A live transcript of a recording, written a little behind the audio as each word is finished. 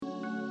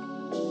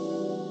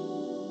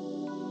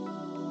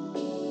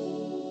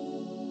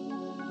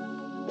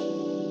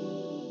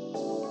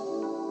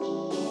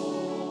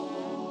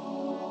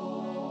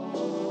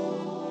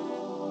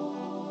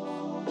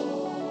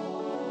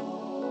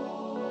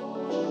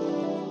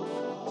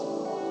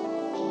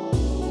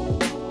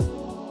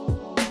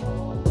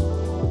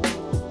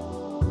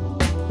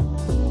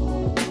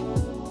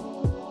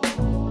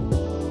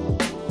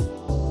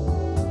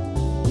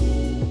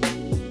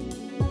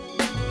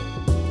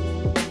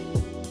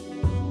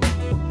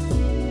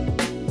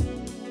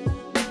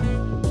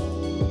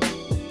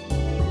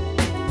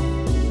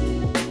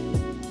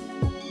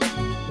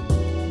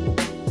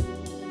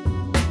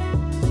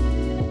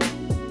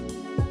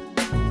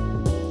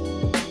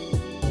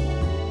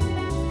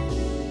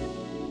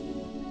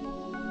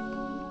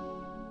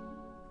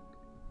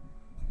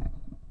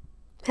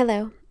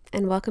Hello,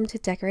 and welcome to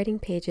Decorating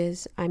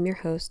Pages. I'm your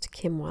host,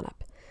 Kim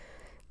Wanup.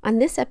 On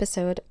this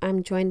episode,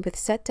 I'm joined with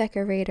set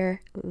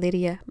decorator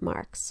Lydia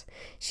Marks.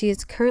 She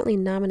is currently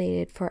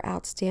nominated for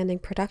Outstanding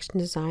Production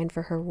Design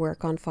for her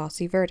work on Fosse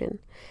Verdon.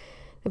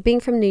 Being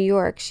from New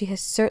York, she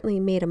has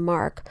certainly made a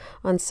mark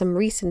on some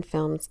recent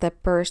films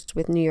that burst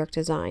with New York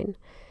design.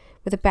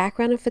 With a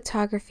background in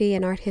photography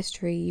and art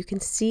history, you can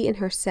see in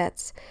her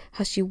sets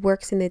how she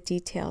works in the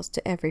details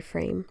to every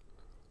frame.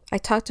 I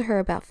talked to her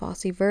about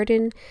Fosse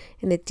Verdon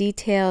and the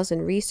details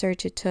and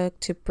research it took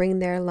to bring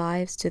their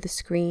lives to the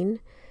screen.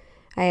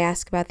 I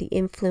asked about the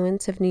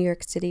influence of New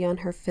York City on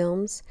her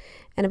films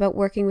and about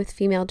working with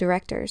female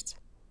directors.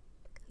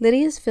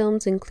 Lydia's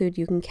films include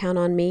You Can Count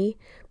on Me,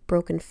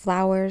 Broken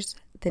Flowers,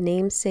 The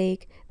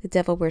Namesake, The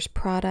Devil Wears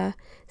Prada,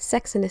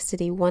 Sex and the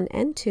City 1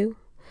 and 2,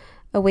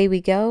 Away We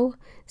Go,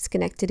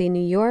 Schenectady,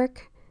 New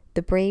York,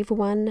 The Brave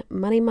One,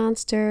 Money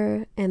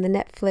Monster, and the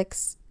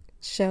Netflix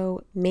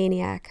show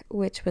Maniac,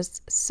 which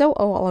was so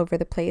all over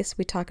the place.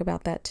 We talk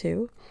about that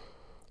too.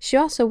 She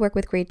also worked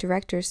with great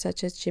directors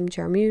such as Jim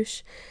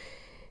Jarmusch,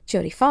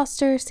 Jodie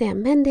Foster,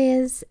 Sam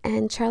Mendes,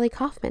 and Charlie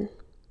Kaufman.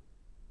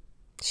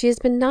 She has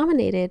been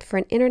nominated for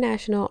an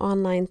International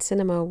Online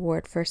Cinema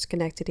Award for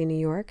Schenectady, New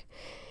York,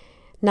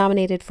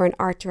 nominated for an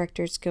Art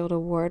Directors Guild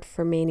Award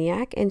for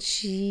Maniac, and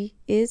she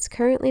is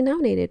currently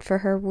nominated for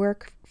her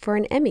work for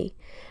an Emmy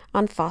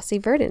on Fosse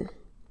Verdon,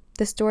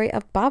 the story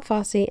of Bob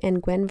Fosse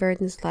and Gwen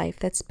Verdon's life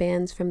that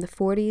spans from the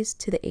 40s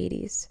to the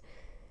 80s.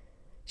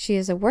 She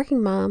is a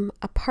working mom,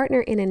 a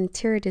partner in an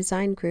interior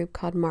design group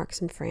called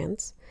Marks in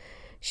France.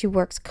 She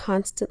works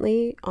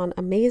constantly on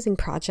amazing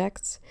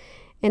projects.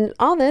 And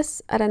all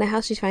this, I don't know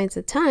how she finds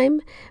the time,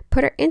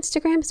 but her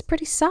Instagram's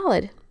pretty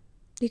solid.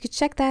 You could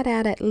check that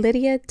out at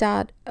lydia.oh.lydia.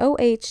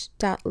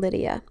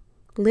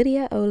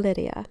 Lydia, oh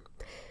Lydia.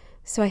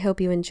 So I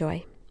hope you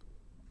enjoy.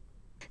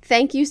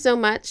 Thank you so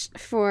much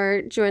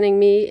for joining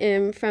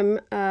me from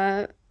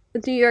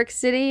New York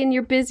City in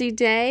your busy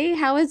day.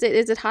 How is it?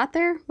 Is it hot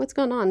there? What's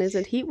going on? Is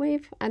it heat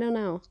wave? I don't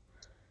know.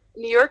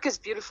 New York is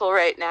beautiful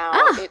right now.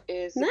 It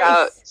is nice.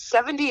 About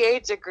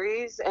 78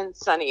 degrees and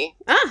sunny.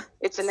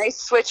 It's a nice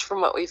switch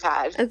from what we've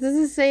had. This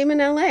is the same in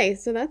LA,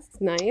 so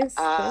that's nice.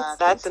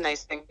 That's a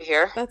nice thing to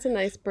hear. That's a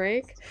nice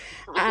break.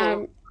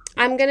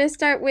 I'm going to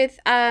start with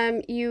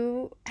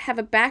you have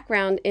a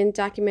background in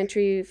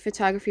documentary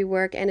photography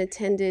work and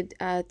attended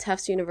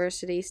Tufts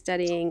University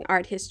studying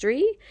art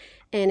history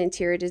and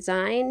interior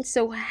design.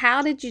 So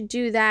how did you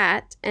do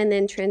that and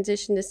then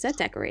transition to set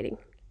decorating?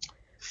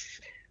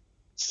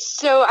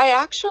 So I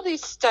actually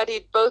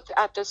studied both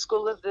at the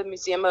School of the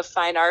Museum of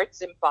Fine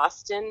Arts in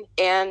Boston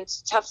and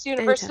Tufts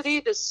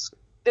University.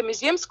 The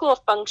museum school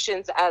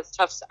functions as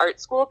Tufts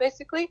Art School,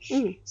 basically.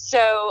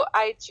 So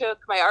I took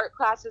my art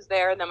classes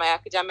there, and then my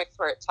academics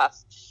were at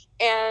Tufts.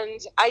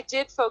 And I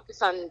did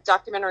focus on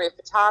documentary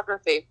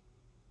photography.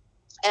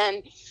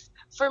 And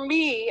for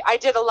me, I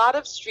did a lot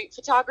of street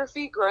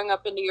photography growing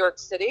up in New York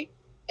City.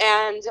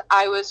 And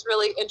I was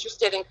really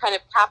interested in kind of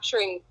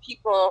capturing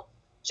people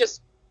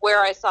just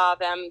where I saw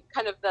them,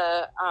 kind of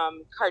the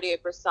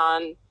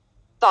Cartier-Bresson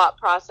thought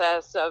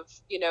process of,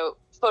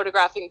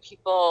 photographing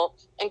people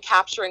and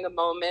capturing a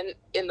moment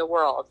in the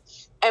world.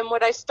 And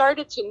what I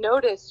started to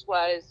notice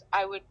was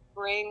I would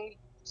bring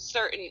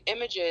certain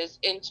images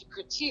into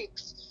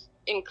critiques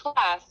in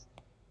class,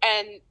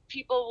 and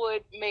people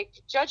would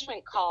make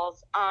judgment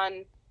calls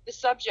on the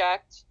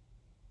subject,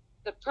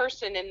 the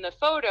person in the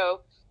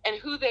photo, and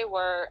who they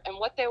were and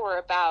what they were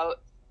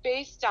about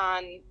based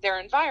on their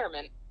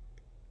environment.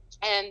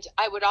 And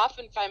I would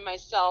often find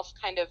myself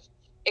kind of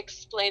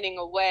explaining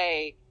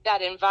away that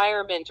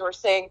environment or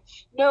saying,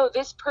 no,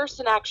 this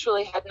person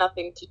actually had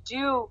nothing to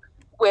do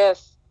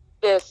with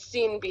this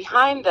scene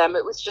behind them.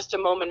 It was just a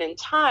moment in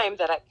time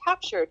that I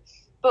captured.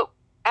 But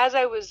as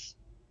I was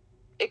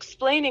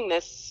explaining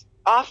this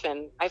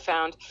often, I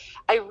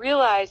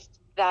realized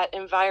that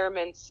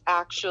environments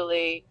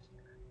actually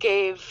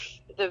gave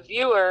the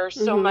viewer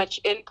so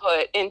much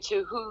input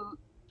into who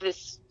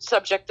this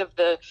subject of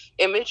the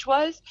image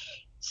was.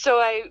 So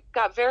I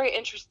got very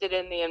interested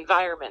in the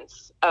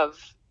environments of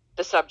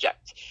the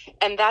subject.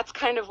 And that's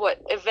kind of what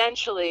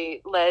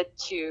eventually led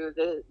to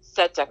the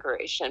set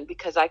decoration,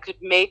 because I could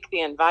make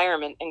the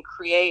environment and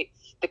create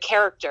the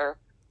character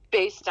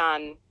based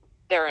on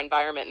their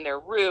environment in their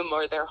room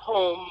or their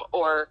home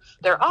or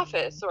their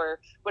office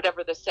or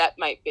whatever the set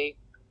might be.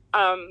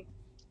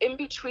 In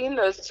between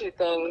those two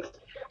things,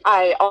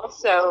 I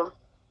also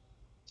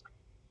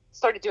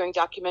started doing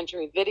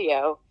documentary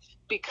video,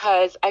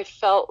 because I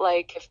felt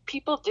like if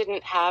people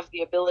didn't have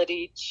the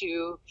ability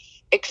to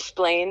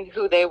explain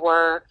who they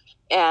were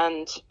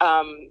and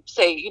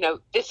say,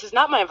 this is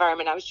not my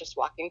environment, I was just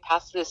walking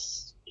past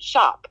this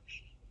shop,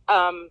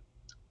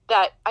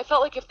 that I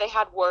felt like if they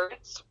had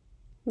words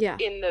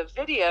in the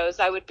videos,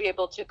 I would be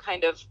able to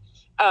kind of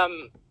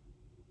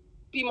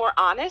be more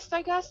honest,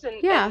 I guess,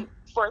 and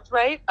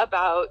forthright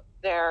about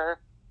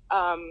their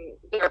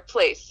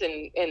place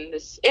in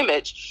this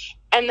image.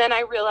 And then I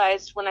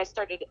realized when I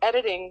started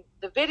editing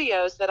the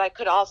videos that I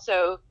could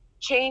also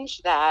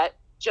change that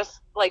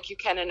just like you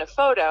can in a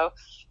photo.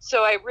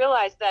 So I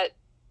realized that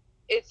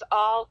it's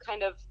all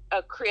kind of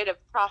a creative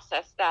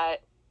process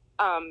that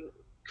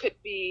could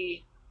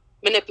be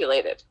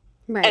manipulated.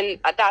 Right. And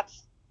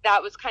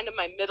that was kind of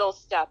my middle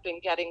step in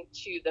getting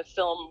to the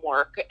film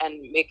work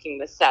and making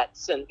the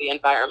sets and the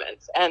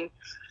environments. And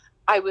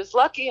I was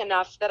lucky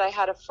enough that I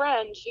had a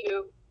friend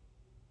who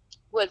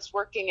was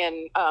working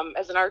in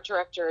as an art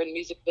director in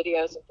music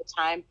videos at the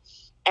time.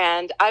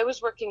 And I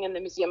was working in the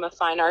Museum of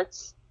Fine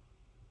Arts.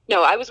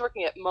 No, I was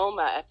working at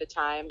MoMA at the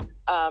time,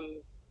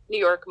 New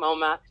York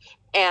MoMA,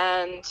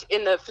 and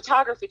in the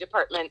photography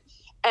department.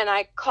 And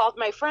I called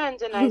my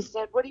friend and I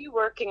said, what are you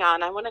working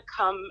on? I want to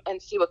come and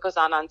see what goes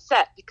on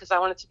set, because I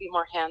wanted to be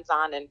more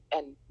hands-on and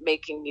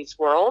making these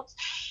worlds.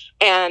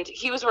 And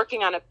he was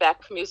working on a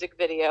Beck music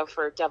video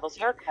for Devil's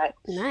Haircut.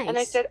 Nice. And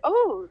I said,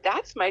 oh,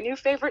 that's my new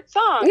favorite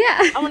song.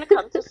 Yeah. I want to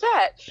come to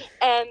set.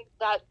 And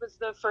that was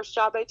the first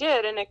job I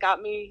did, and it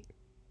got me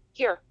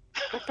here.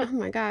 Oh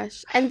my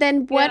gosh. And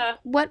then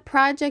what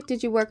project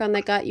did you work on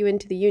that got you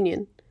into the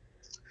union?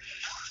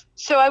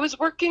 So I was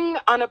working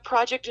on a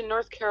project in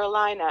North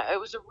Carolina. It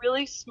was a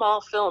really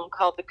small film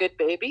called The Good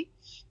Baby.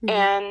 Mm-hmm.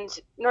 And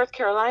North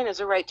Carolina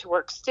is a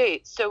right-to-work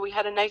state. So we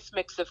had a nice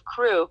mix of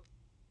crew.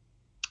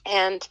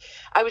 And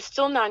I was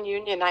still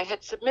non-union. I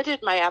had submitted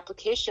my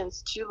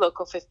applications to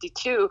Local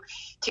 52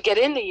 to get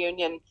in the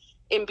union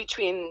in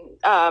between,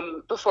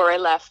 before I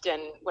left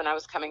and when I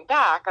was coming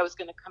back. I was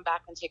going to come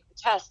back and take the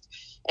test.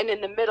 And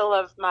in the middle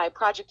of my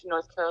project in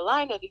North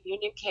Carolina, the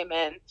union came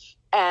in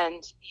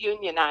and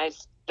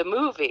unionized the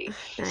movie.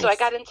 Nice. So I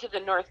got into the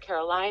North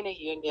Carolina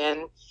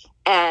union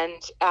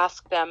and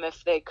asked them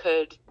if they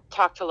could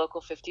talk to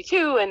Local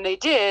 52, and they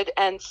did.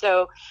 And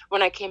so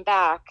when I came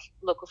back,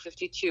 Local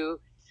 52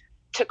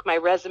 took my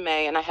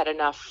resume, and I had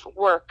enough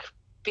work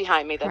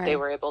behind me that they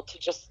were able to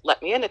just let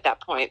me in at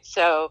that point.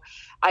 So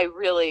I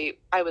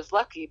was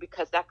lucky,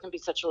 because that can be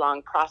such a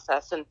long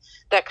process, and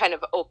that kind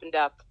of opened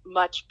up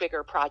much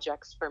bigger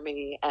projects for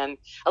me and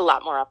a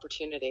lot more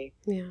opportunity.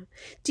 Yeah.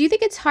 Do you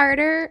think it's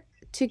harder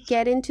to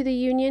get into the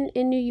union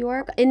in New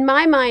York? In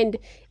my mind,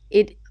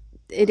 it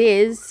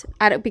is,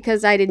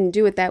 because I didn't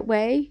do it that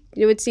way.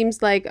 It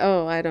seems like,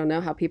 oh, I don't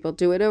know how people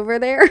do it over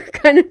there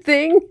kind of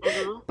thing.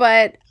 Mm-hmm.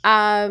 But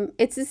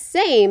it's the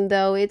same,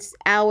 though. It's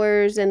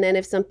hours, and then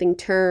if something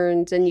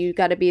turns and you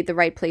got to be at the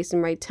right place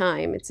and right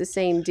time, it's the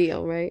same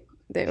deal, right?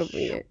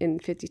 In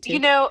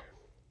 52.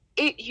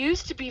 It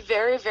used to be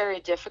very, very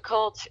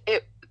difficult.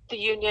 The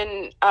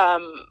union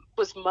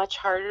was much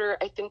harder,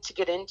 I think, to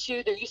get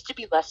into. There used to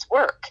be less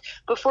work.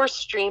 Before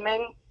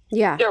streaming,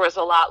 there was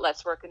a lot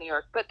less work in New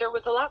York, but there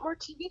was a lot more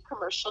TV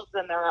commercials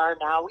than there are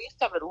now. We used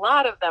to have a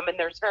lot of them, and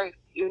there's very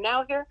few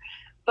now here.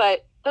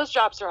 But those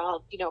jobs are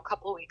all, a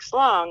couple of weeks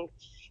long.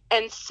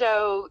 And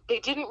so they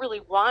didn't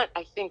really want,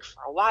 I think,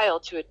 for a while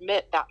to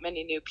admit that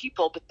many new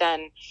people. But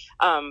then,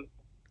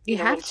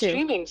 when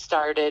streaming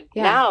started,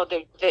 now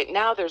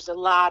there's a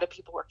lot of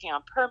people working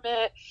on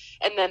permit,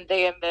 and then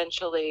they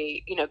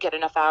eventually, get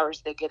enough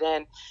hours, they get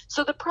in.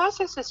 So the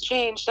process has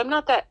changed. I'm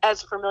not that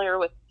as familiar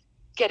with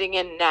getting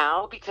in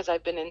now, because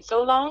I've been in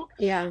so long.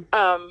 Yeah.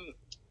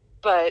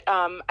 But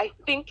I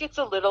think it's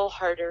a little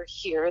harder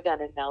here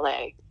than in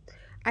LA.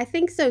 I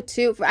think so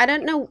too. I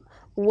don't know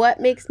what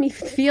makes me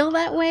feel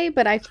that way,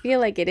 but I feel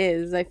like it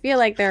is. I feel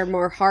like they're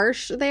more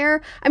harsh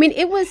there. I mean,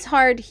 it was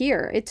hard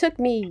here. It took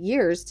me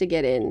years to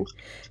get in.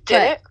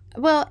 Did it?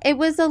 Well, it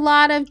was a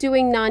lot of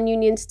doing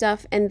non-union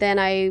stuff, and then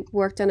I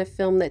worked on a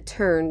film that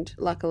turned,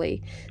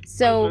 luckily.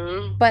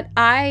 So, but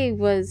I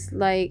was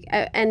like,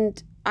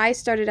 and I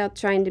started out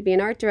trying to be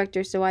an art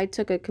director, so I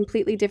took a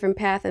completely different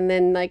path and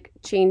then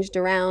changed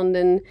around,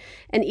 and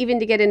even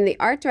to get into the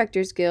Art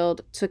Directors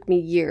Guild took me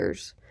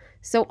years.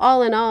 So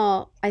all in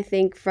all, I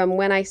think from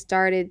when I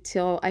started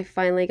till I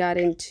finally got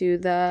into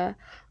the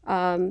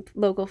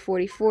Local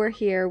 44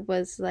 here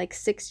was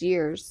 6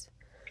 years.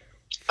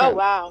 Oh,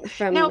 wow.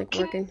 From now,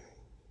 working.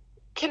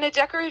 Can a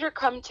decorator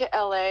come to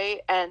LA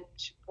and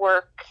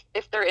work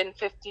if they're in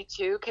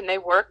 52? Can they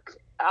work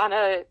on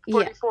a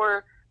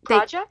 44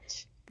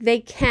 project? They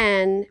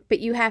can,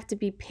 but you have to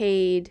be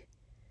paid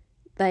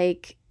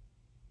they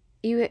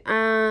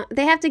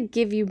have to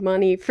give you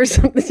money for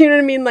something, you know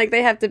what I mean?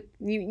 They have to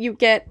you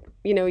get,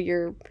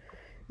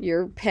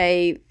 your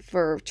pay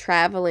for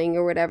traveling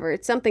or whatever.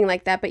 It's something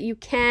like that, but you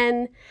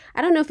can,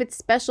 I don't know if it's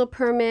special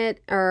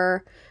permit,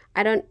 or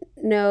I don't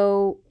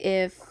know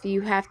if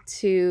you have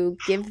to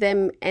give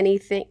them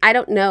anything. I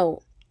don't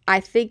know. I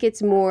think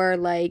it's more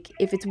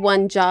if it's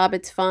one job,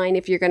 it's fine.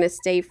 If you're going to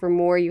stay for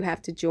more, you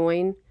have to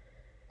join.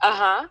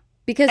 Uh-huh.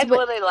 Because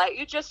will they let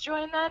you just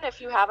join then if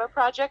you have a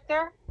project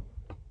there?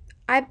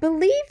 I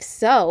believe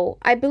so.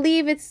 I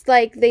believe it's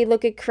they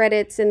look at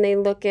credits and they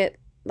look at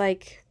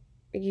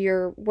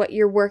what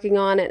you're working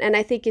on, and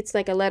I think it's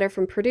a letter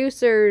from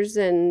producers,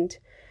 and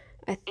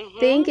I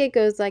think it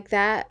goes like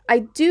that. I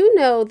do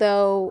know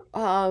though,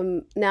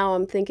 now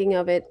I'm thinking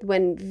of it,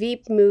 when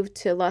Veep moved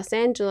to Los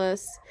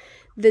Angeles,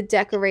 the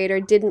decorator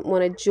didn't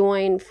want to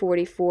join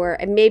 44,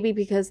 and maybe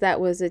because that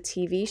was a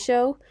TV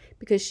show,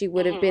 because she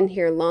would have been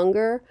here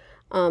longer.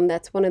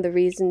 That's one of the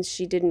reasons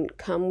she didn't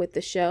come with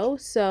the show.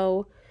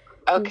 So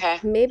Okay.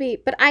 maybe,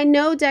 but I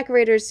know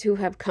decorators who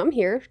have come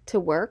here to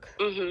work,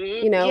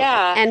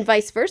 Yeah. and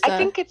vice versa. I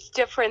think it's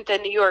different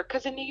than New York,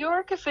 because in New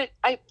York,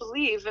 I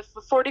believe if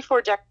a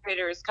 44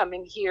 decorator is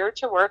coming here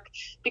to work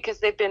because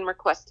they've been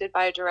requested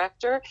by a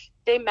director,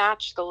 they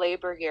match the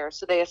labor here.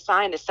 So they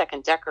assign a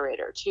second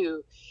decorator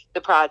to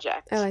the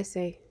project. Oh, I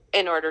see.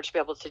 In order to be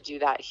able to do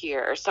that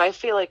here. So I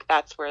feel like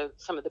that's where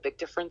some of the big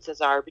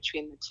differences are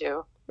between the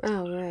two.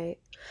 Oh, right.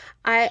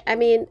 I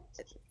mean,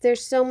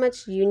 there's so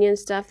much union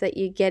stuff that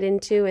you get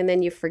into and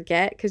then you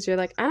forget because you're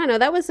like, I don't know,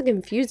 that was a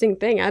confusing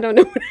thing. I don't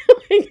know.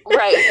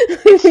 Right.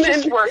 It's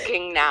just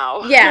working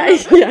now. Yeah.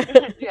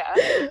 Yeah.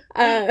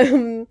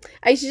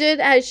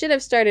 I should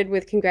have started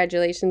with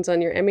congratulations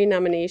on your Emmy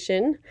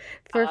nomination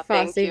for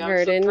Fosse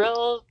Verdon.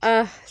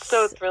 I'm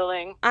so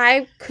thrilling.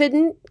 I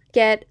couldn't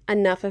get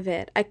enough of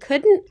it. I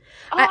couldn't.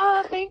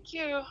 Thank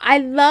you.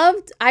 I'm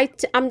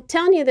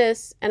telling you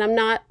this, and I'm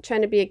not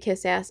trying to be a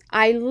kiss ass.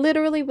 I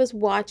literally was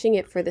watching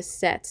it for the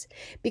sets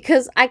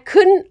because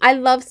I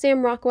love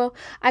Sam Rockwell.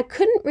 I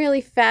couldn't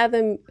really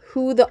fathom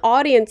who the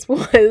audience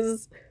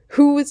was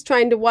who was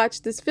trying to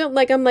watch this film.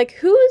 Like, I'm like,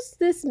 who is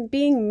this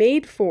being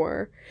made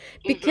for?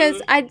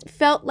 Because I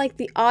felt like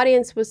the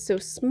audience was so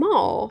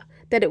small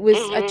that it was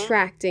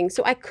attracting.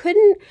 So I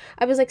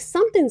was like,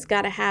 something's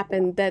got to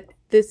happen that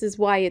this is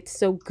why it's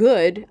so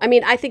good. I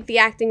mean, I think the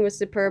acting was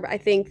superb. I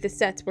think the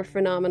sets were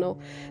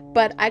phenomenal.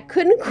 But I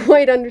couldn't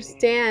quite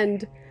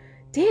understand,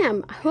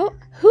 damn, who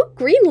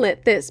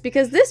greenlit this?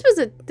 Because this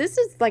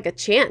is like a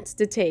chance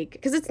to take.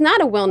 Because it's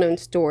not a well-known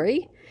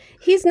story.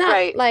 He's not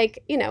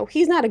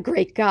he's not a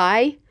great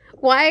guy.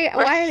 Why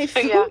are they,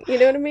 you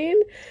know what I mean?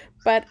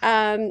 But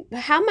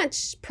how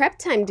much prep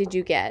time did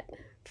you get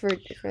for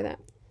that?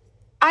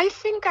 I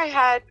think I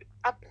had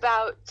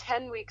about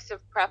 10 weeks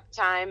of prep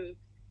time,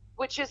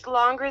 which is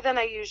longer than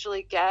I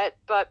usually get,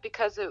 but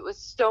because it was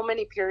so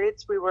many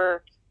periods we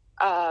were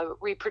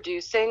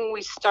reproducing,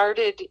 we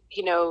started,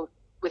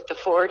 with the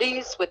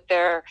 40s, with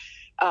their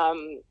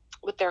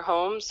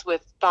homes,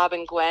 with Bob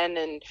and Gwen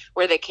and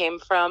where they came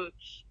from.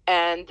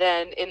 And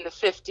then in the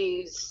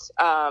 50s,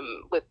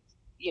 with,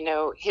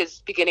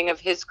 his beginning of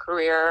his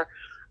career,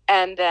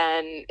 and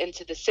then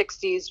into the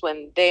 60s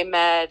when they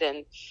met,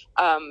 and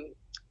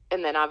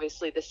then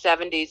obviously the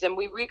 70s. And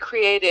we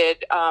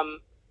recreated,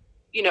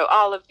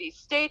 all of these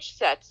stage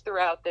sets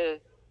throughout the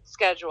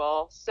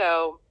schedule.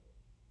 So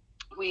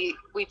we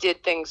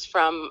did things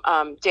from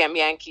Damn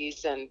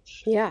Yankees and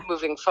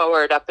moving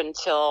forward up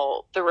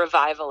until the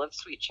revival of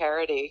Sweet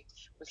Charity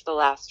was the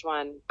last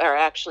one. Or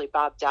actually,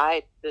 Bob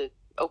died the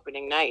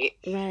opening night.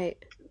 Right.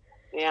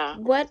 Yeah.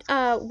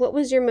 What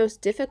was your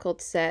most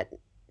difficult set?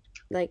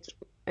 Like,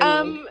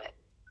 gathering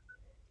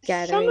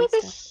some of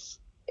this stuff.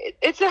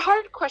 It's a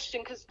hard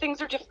question because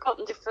things are difficult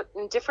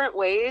in different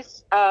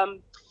ways.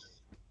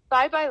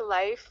 Bye Bye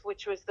Life,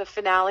 which was the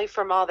finale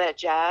from All That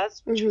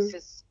Jazz, which was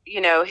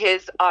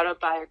his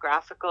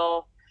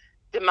autobiographical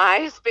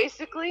demise,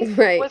 basically,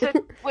 right.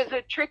 was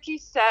a tricky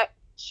set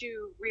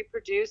to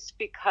reproduce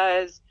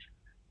because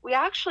we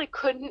actually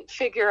couldn't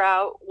figure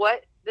out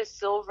what the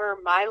silver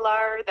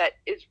mylar that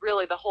is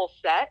really the whole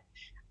set,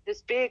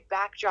 this big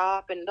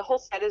backdrop, and the whole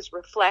set is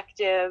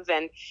reflective,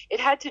 and it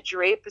had to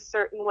drape a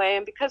certain way.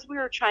 And because we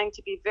were trying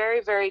to be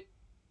very, very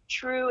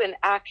true and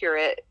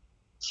accurate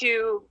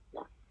to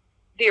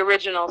the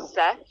original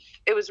set,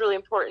 it was really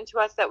important to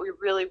us that we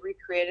really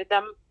recreated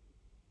them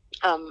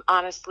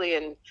honestly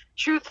and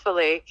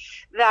truthfully.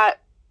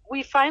 That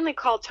we finally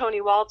called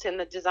Tony Walton,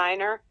 the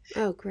designer,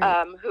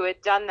 who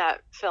had done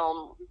that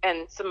film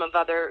and some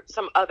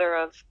other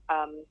of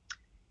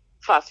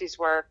Fosse's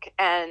work,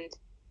 and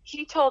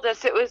he told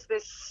us it was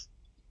this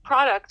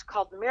product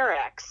called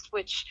Mirex,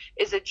 which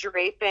is a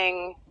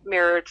draping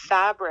mirrored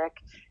fabric,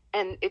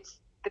 and it's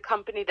the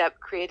company that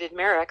created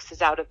Mirex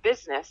is out of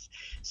business.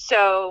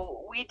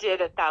 So we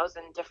did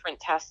 1,000 different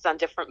tests on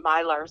different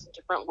mylars and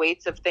different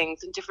weights of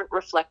things and different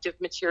reflective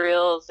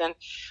materials. And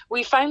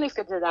we finally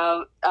figured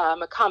out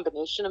a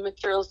combination of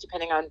materials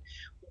depending on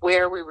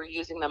where we were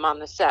using them on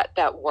the set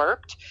that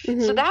worked.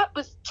 So that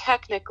was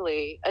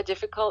technically a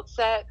difficult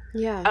set.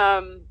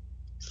 Yeah.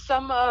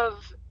 Some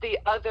of the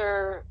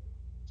other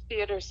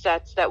theater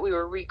sets that we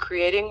were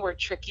recreating were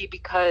tricky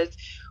because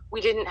we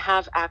didn't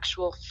have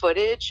actual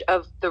footage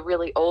of the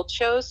really old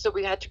shows, so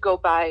we had to go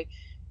by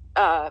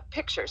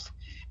pictures.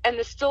 And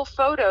the still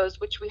photos,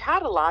 which we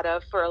had a lot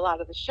of for a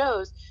lot of the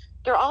shows,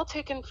 they're all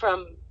taken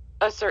from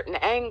a certain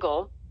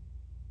angle.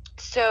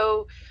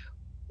 So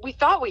we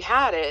thought we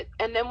had it,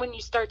 and then when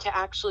you start to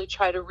actually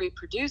try to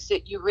reproduce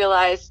it, you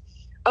realize,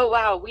 oh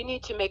wow, we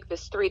need to make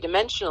this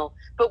 3-dimensional,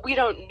 but we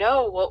don't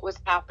know what was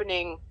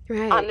happening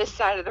on this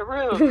side of the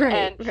room.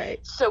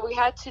 So we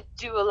had to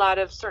do a lot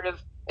of sort of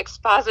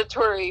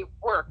expository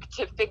work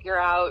to figure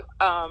out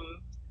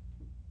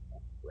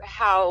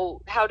how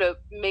to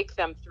make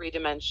them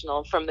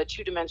 3-dimensional from the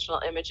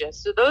 2-dimensional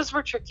images. So those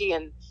were tricky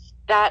in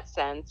that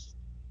sense.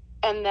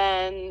 And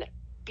then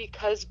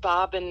because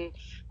Bob and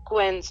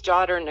Gwen's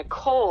daughter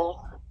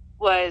Nicole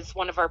was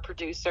one of our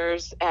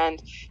producers,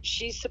 and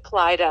she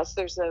supplied us.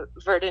 There's a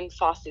Verdun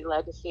Fosse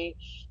Legacy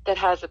that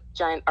has a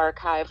giant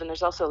archive, and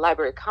there's also a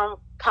Library of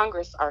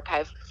Congress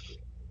archive.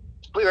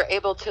 We were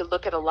able to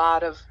look at a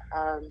lot of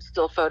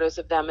still photos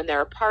of them in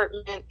their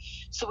apartment.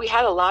 So we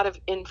had a lot of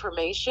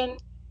information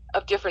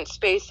of different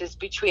spaces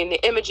between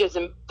the images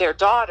and their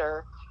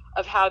daughter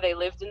of how they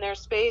lived in their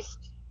space.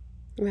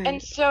 Right.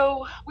 And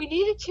so we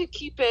needed to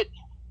keep it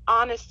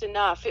honest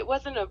enough. It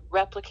wasn't a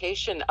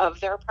replication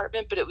of their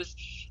apartment, but it was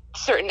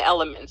certain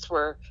elements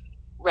were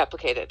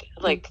replicated,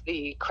 like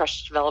the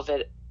crushed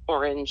velvet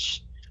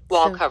orange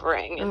wall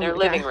covering in their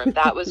living room.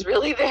 That was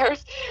really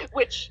theirs,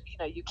 which, you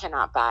know, you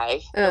cannot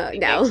buy. Nobody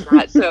makes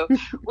that. So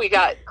we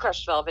got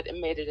crushed velvet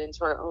and made it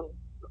into our own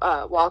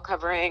wall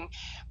covering.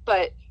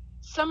 But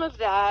some of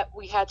that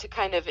we had to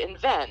kind of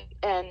invent,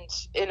 and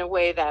in a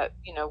way that,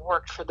 you know,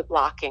 worked for the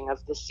blocking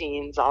of the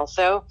scenes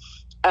also.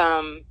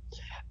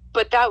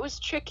 But that was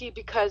tricky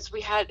because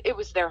it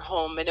was their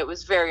home, and it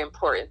was very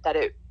important that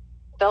it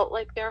felt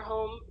like their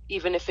home,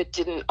 even if it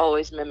didn't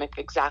always mimic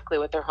exactly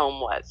what their home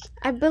was.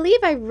 I believe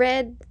I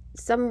read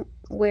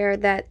somewhere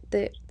that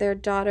their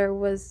daughter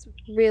was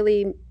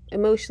really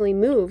emotionally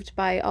moved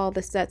by all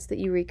the sets that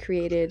you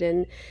recreated,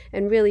 and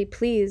really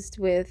pleased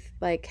with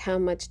like how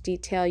much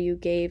detail you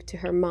gave to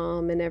her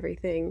mom and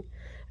everything.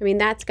 I mean,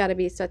 that's got to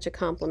be such a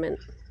compliment.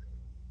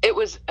 It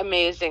was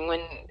amazing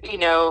when, you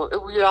know,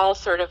 we all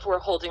sort of were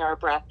holding our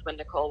breath when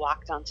Nicole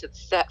walked onto the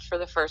set for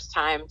the first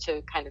time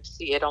to kind of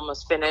see it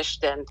almost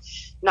finished and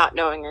not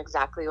knowing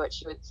exactly what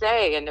she would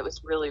say. And it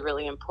was really,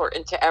 really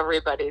important to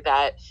everybody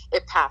that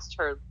it passed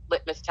her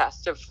litmus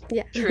test of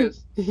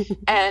truth.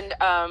 And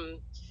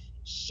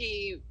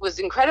she was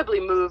incredibly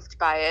moved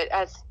by it,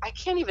 as I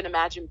can't even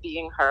imagine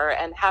being her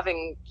and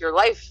having your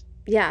life,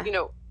 you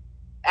know,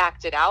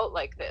 acted out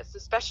like this,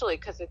 especially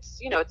because it's,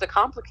 you know, it's a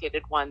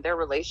complicated one. Their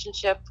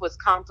relationship was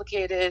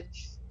complicated.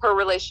 Her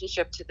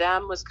relationship to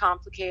them was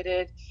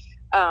complicated.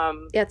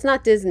 It's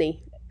not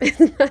Disney.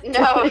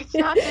 No, it's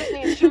not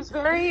Disney. And she was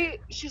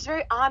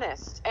very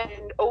honest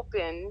and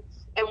open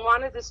and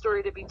wanted the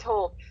story to be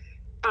told.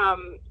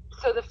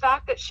 So the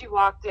fact that she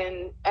walked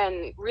in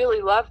and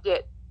really loved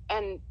it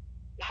and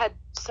had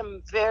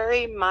some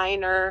very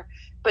minor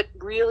but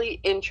really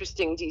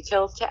interesting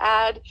details to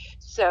add.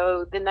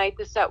 So the night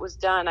the set was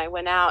done, I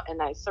went out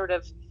and I sort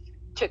of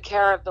took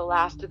care of the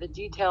last of the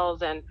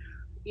details. And,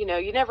 you know,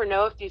 you never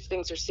know if these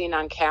things are seen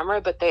on camera,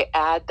 but they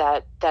add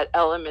that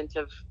element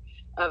of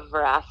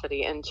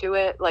veracity into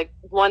it. Like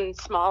one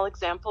small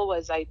example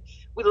was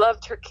we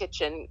loved her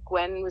kitchen.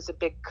 Gwen was a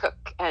big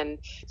cook. And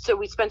so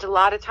we spent a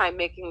lot of time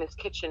making this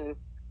kitchen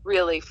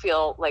really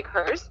feel like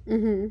hers.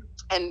 Mm-hmm.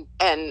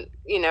 And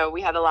you know,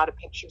 we had a lot of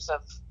pictures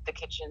of the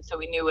kitchen, so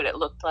we knew what it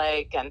looked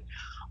like, and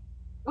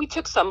we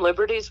took some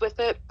liberties with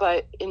it,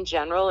 but in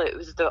general, it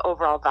was the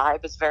overall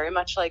vibe is very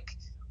much like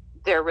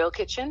their real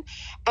kitchen.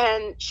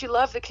 And she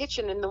loved the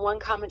kitchen, and the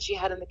one comment she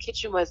had in the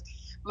kitchen was,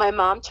 "My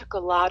mom took a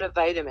lot of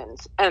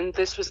vitamins," and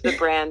this was the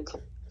brand.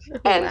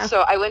 And wow.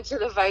 So I went to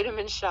the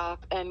vitamin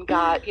shop and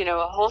got, you know,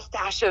 a whole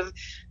stash of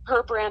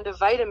her brand of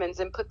vitamins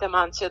and put them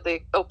onto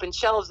the open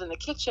shelves in the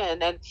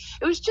kitchen. And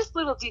it was just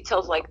little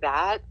details like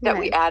that right.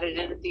 We added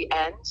in at the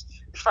end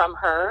from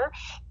her.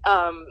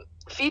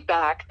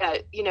 Feedback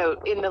that, you know,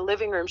 in the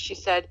living room, she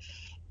said,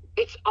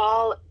 it's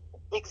all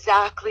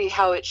exactly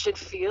how it should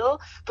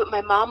feel. But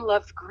my mom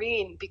loved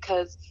green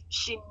because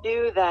she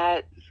knew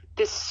that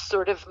this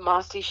sort of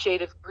mossy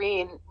shade of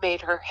green made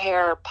her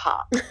hair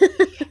pop.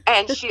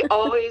 And she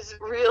always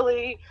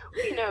really,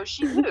 you know,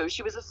 she knew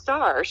she was a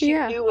star. She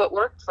knew what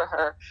worked for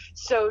her.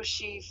 So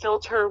she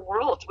filled her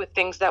world with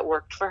things that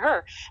worked for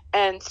her.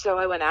 And so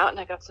I went out and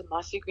I got some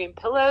mossy green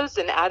pillows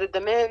and added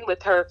them in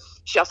with her.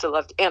 She also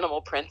loved animal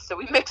prints. So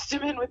we mixed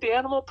them in with the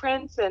animal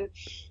prints and,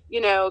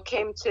 you know,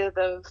 came to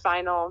the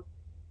final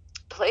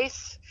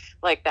place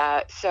like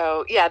that.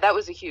 So yeah, that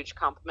was a huge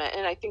compliment.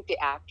 And I think the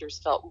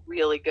actors felt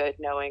really good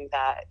knowing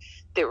that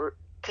they were,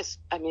 because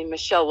I mean,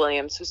 Michelle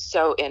Williams was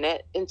so in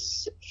it. And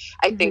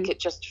I think it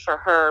just for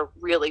her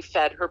really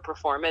fed her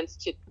performance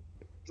to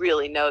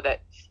really know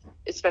that,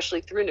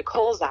 especially through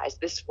Nicole's eyes,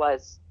 this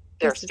was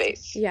their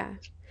space. Yeah.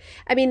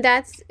 I mean,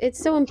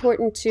 it's so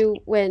important too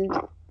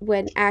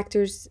when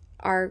actors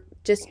are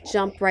just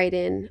jump right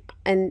in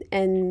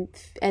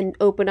and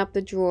open up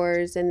the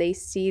drawers and they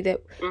see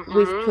that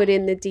we've put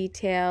in the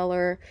detail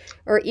or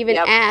even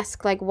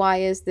ask like, why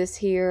is this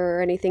here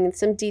or anything, and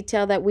some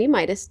detail that we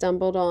might have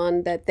stumbled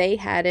on that they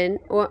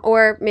hadn't,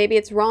 or maybe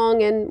it's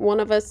wrong and one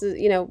of us is,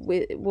 you know,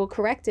 we'll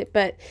correct it.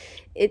 But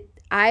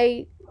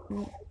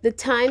the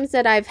times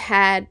that I've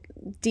had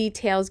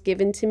details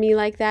given to me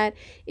like that,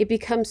 it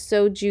becomes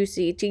so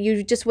juicy.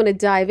 You just want to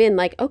dive in,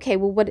 like, okay,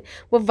 well,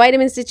 what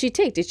vitamins did she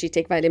take? Did she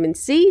take vitamin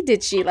C?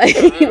 Did she like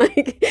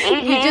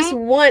you just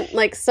want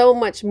like so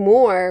much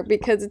more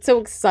because it's so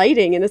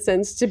exciting in a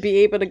sense to be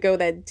able to go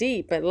that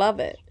deep. I love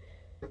it.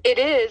 It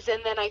is,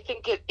 and then I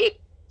think it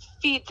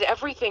feeds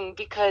everything,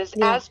 because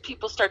as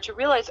people start to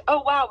realize,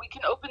 oh wow, we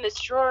can open this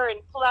drawer and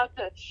pull out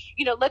the,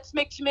 let's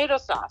make tomato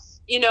sauce,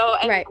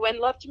 and Gwen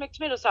loved to make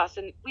tomato sauce,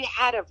 and we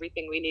had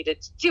everything we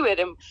needed to do it,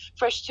 and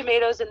fresh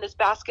tomatoes in this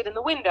basket in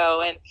the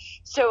window. And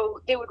so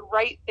they would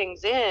write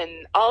things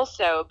in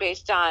also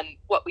based on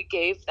what we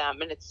gave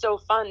them. And it's so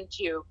fun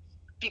to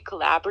be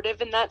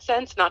collaborative in that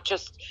sense, not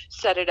just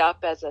set it up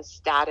as a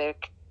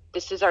static,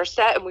 this is our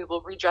set and we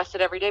will redress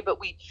it every day, but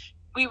we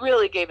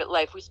really gave it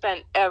life. We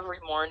spent every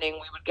morning,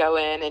 we would go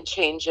in and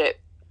change it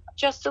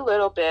just a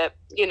little bit.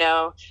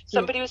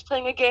 Somebody was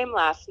playing a game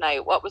last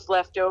night. What was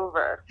left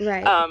over?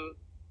 Right.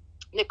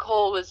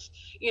 Nicole was,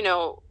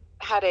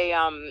 had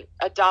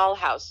a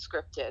dollhouse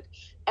scripted.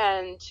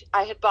 And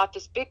I had bought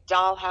this big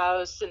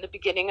dollhouse in the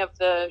beginning of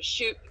the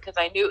shoot because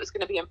I knew it was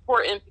going to be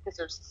important, because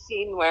there's a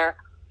scene where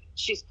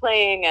she's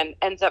playing and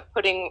ends up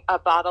putting a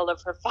bottle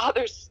of her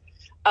father's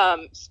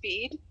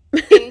speed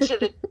into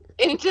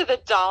the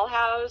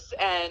dollhouse,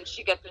 and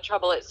she gets in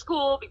trouble at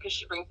school because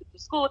she brings it to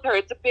school with her.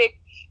 It's a big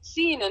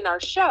scene in our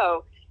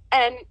show.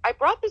 And I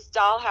brought this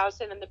dollhouse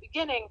in the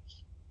beginning,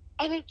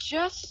 and it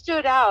just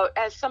stood out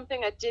as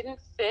something that didn't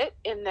fit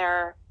in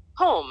their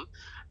home.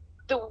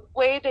 The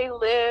way they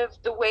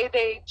lived, the way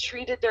they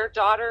treated their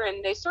daughter,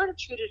 and they sort of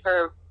treated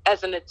her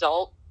as an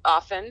adult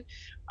often,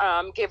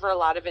 gave her a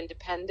lot of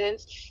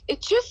independence.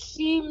 It just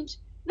seemed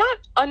not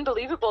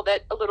unbelievable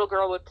that a little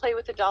girl would play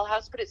with a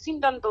dollhouse, but it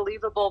seemed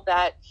unbelievable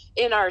that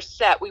in our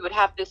set we would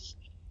have this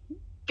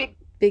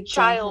big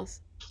child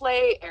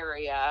play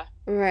area.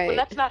 Right. When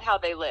that's not how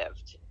they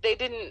lived. They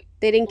didn't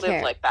live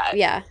care like that.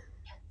 Yeah.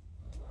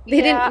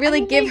 They didn't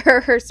really give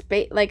her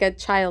space, like a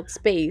child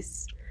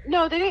space.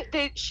 No,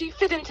 she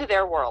fit into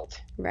their world.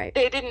 Right.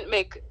 They didn't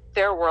make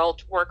their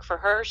world work for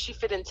her. She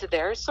fit into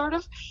theirs, sort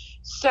of.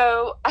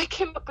 So I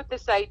came up with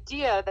this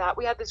idea that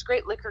we had this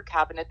great liquor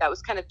cabinet that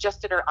was kind of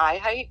just at her eye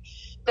height,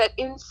 that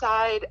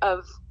inside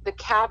of the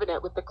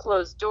cabinet with the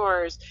closed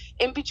doors,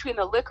 in between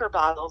the liquor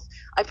bottles,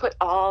 I put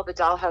all the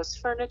dollhouse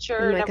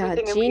furniture and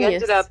everything. God, and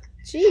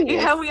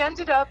we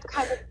ended up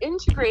kind of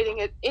integrating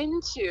it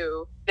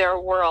into their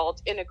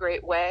world in a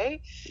great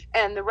way.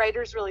 And the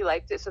writers really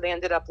liked it, so they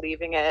ended up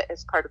leaving it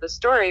as part of the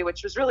story,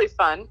 which was really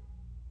fun.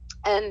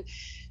 And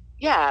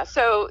yeah,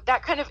 so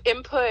that kind of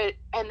input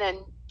and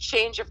then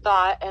change of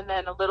thought and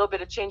then a little bit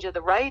of change of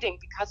the writing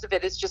because of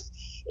it is just,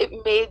 it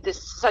made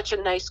this such a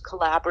nice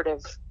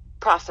collaborative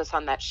process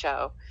on that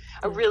show.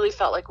 I really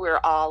felt like we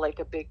were all like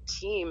a big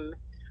team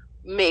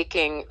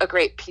making a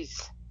great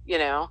piece,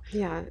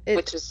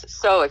 which is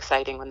so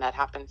exciting when that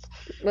happens.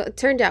 Well, it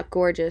turned out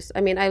gorgeous. I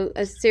mean,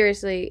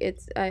 seriously,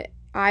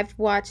 I've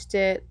watched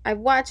it. I've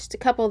watched a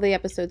couple of the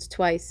episodes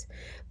twice.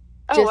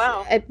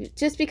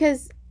 Just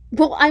because,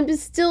 well, I'm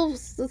still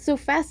so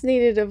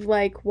fascinated of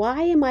like,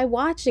 why am I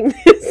watching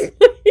this?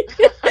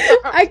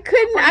 I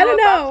couldn't. I don't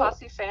know. Bob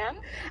Fosse fan?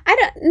 I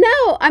don't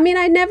know. I mean,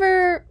 I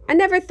never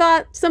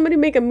thought somebody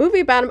make a movie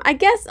about him. I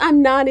guess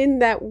I'm not in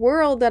that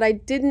world that I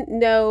didn't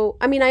know.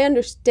 I mean, I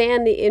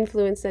understand the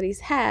influence that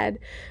he's had,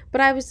 but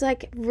I was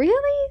like,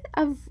 really?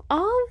 Of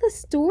all the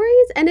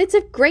stories? And it's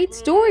a great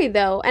story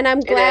though, and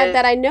I'm glad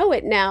that I know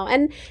it now.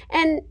 And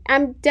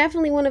I'm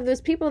definitely one of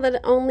those people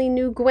that only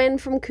knew Gwen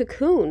from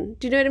Cocoon.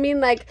 Do you know what I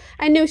mean? Like,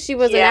 I knew she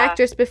was an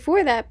actress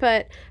before that,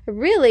 but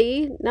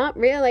really, not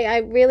really. I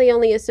really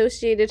only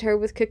associated her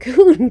with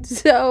Cocoon.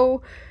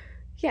 So,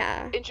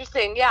 yeah.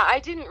 Interesting. Yeah, I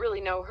didn't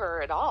really know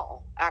her at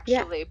all,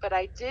 actually, but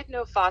I did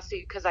know Fosse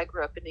because I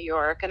grew up in New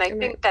York, and I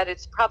think that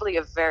it's probably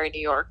a very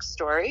New York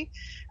story,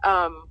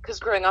 because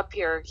growing up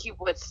here, he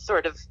was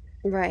sort of,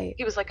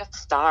 he was like a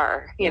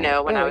star, when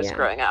I was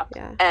growing up.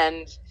 Yeah.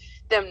 And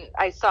then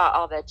I saw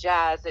all that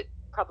jazz at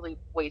probably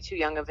way too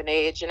young of an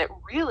age, and it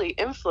really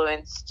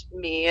influenced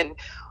me and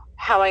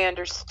how I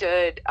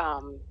understood,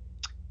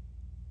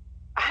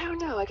 I don't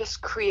know, I guess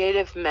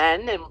creative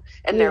men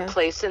and their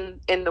place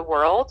in the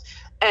world.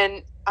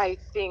 And I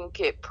think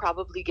it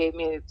probably gave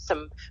me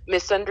some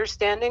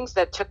misunderstandings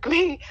that took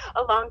me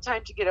a long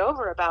time to get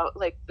over about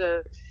like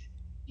the,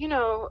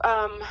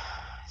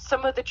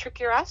 some of the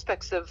trickier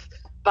aspects of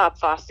Bob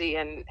Fosse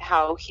and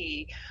how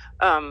he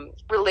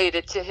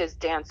related to his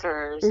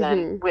dancers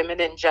and women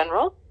in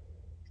general.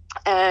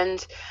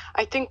 And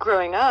I think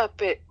growing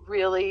up, it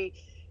really,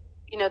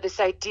 this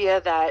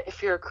idea that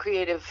if you're a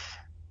creative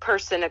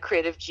person, a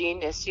creative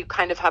genius, you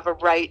kind of have a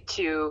right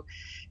to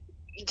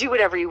do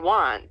whatever you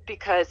want,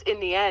 because in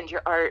the end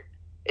your art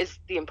is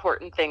the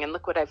important thing, and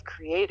look what I've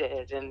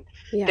created, and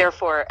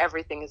therefore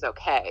everything is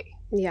okay.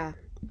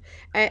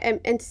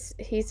 And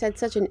he's had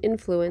such an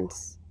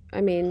influence.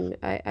 I mean,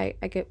 I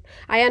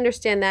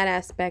understand that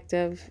aspect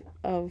of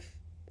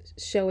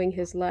showing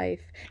his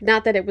life.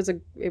 Not that he was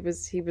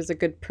a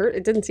good person.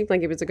 It didn't seem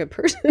like he was a good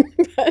person,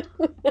 but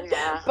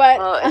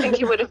well, I think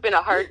he would have been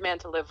a hard man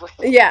to live with.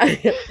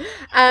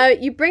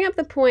 You bring up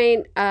the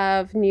point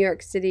of New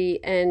York City,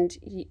 and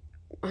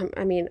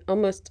I mean,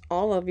 almost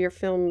all of your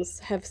films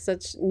have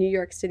such New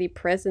York City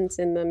presence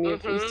in them. You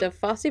have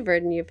Fosse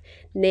Verdon, you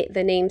have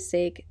The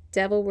Namesake,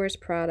 Devil Wears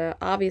Prada,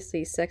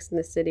 obviously Sex and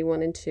the City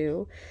 1 and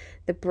 2,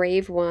 The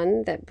Brave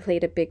one that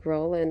played a big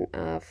role in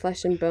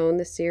Flesh and Bone,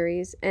 the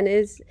series. And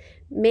is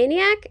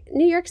Maniac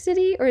New York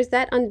City, or is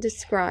that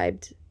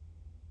undescribed?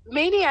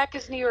 Maniac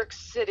is New York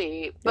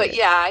City, but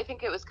Yeah. yeah, I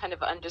think it was kind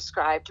of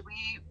undescribed.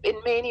 In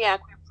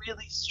Maniac, we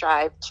really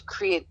strive to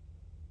create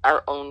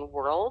our own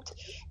world,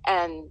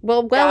 and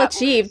well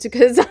achieved,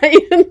 because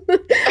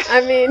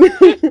I mean,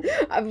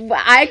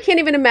 I can't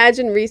even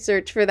imagine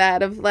research for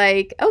that of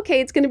like,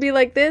 okay, it's going to be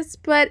like this,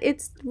 but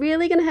it's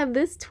really going to have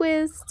this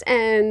twist,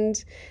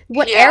 and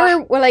what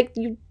error, or like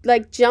you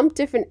like jump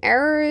different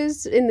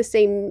errors in the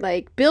same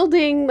like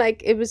building,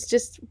 like it was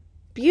just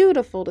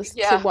beautiful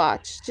to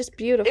watch, just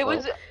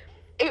beautiful.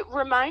 It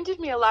reminded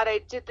me a lot. I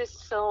did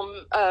this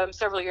film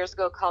several years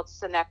ago called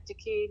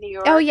Synecdoche, New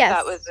York. Oh, yes.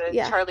 That was a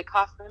Charlie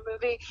Kaufman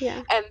movie.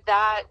 Yeah. And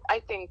that,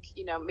 I think,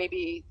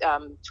 maybe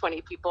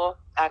 20 people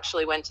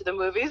actually went to the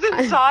movies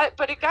and saw it,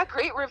 but it got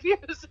great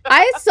reviews.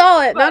 I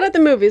saw it, not at the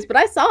movies, but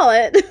I saw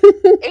it.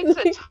 It's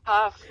a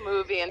tough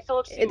movie, and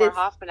Philip Seymour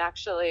Hoffman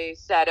actually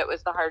said it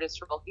was the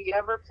hardest role he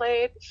ever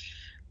played.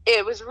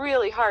 It was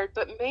really hard,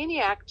 but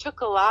Maniac took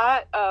a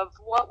lot of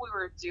what we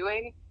were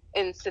doing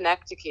in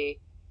Synecdoche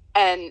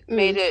and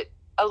made it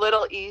a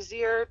little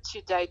easier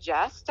to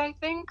digest, I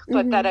think.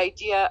 But that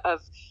idea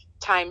of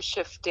time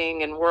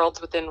shifting and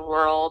worlds within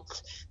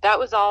worlds, that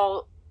was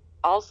all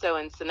also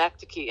in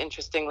Synecdoche,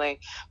 interestingly.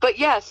 But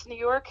yes, New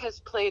York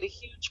has played a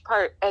huge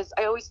part, as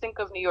I always think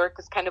of New York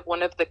as kind of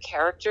one of the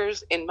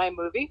characters in my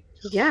movie.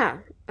 Yeah.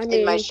 I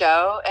mean, in my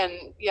show.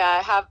 And yeah,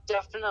 I have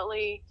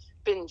definitely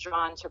been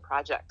drawn to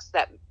projects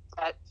that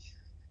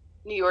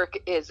New York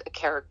is a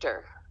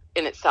character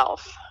in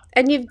itself.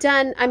 And you've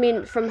done, I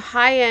mean, from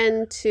high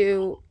end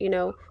to,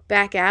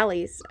 back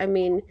alleys. I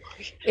mean,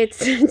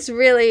 it's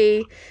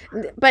really,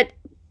 but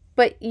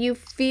you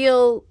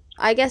feel,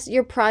 I guess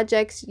your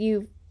projects,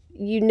 you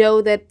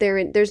know that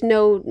there's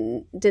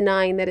no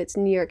denying that it's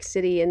New York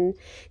City. And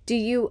do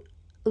you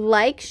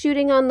like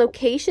shooting on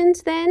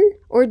locations then,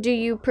 or do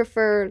you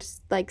prefer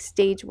like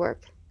stage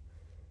work?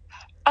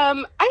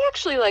 I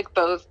actually like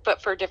both,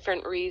 but for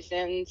different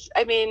reasons.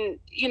 I mean,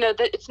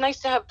 that it's nice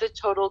to have the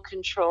total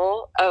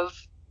control of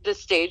the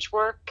stage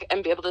work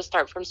and be able to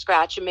start from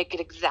scratch and make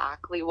it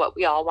exactly what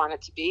we all want it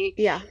to be.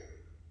 Yeah.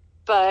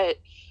 But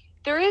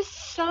there is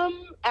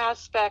some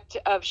aspect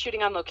of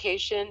shooting on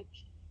location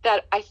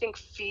that I think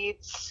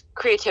feeds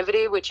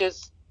creativity, which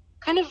is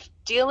kind of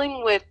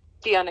dealing with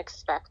the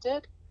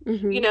unexpected,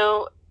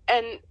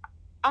 and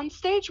on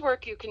stage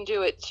work, you can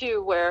do it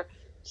too, where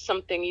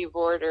something you've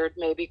ordered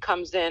maybe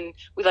comes in.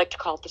 We like to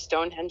call it the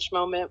Stonehenge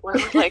moment, where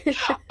we're like,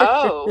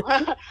 oh,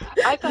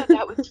 I thought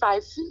that was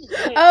 5 feet.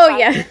 Oh,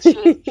 yeah.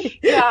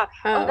 Yeah.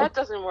 Oh, that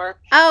doesn't work.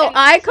 Oh, and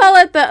I call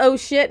it the oh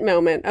shit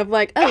moment of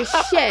like, oh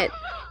shit.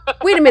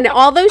 Wait a minute,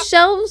 all those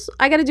shelves?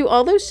 I got to do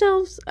all those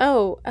shelves?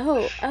 Oh,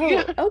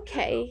 yeah.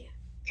 Okay.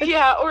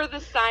 Yeah, or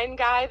the sign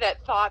guy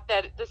that thought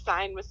that the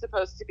sign was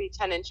supposed to be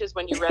 10 inches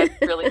when you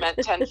really meant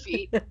 10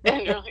 feet.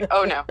 And you're like,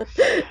 oh, no.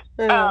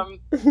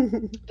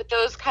 But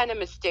those kind of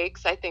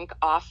mistakes, I think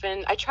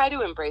often, I try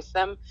to embrace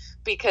them,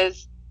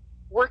 because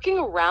working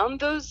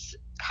around those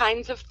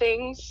kinds of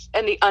things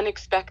and the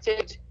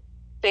unexpected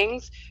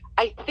things,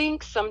 I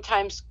think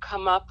sometimes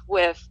come up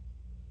with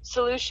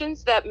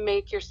solutions that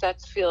make your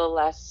sets feel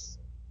less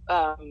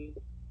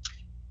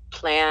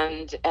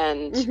planned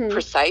and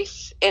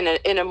precise in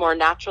a more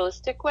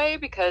naturalistic way,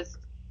 because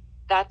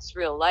that's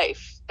real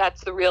life.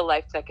 That's the real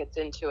life that gets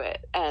into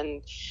it.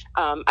 And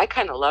I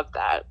kind of love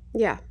that.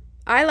 Yeah.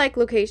 I like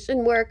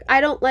location work.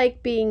 I don't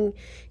like being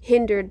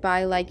hindered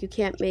by like, you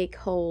can't make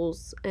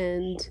holes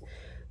and,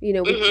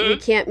 we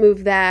can't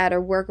move that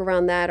or work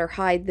around that or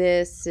hide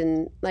this,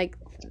 and like,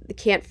 you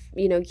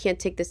can't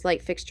take this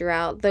light fixture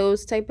out.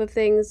 Those type of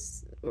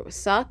things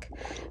suck.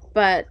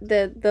 But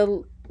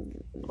the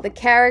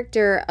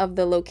character of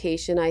the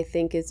location, I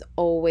think, is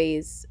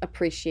always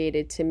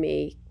appreciated to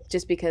me,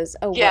 just because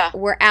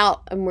we're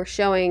out and we're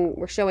showing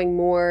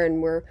more,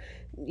 and we're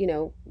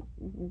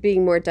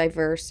being more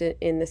diverse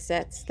in the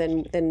sets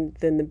than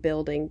the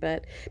building.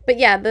 But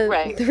yeah,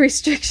 the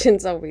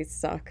restrictions always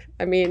suck.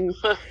 I mean,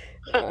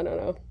 I don't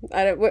know.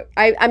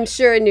 I'm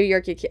sure in New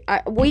York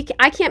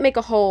I can't make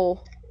a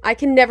hole. I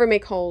can never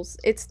make holes.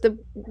 It's the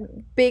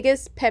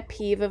biggest pet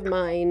peeve of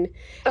mine.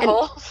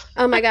 Holes?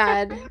 Oh my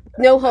God,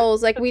 no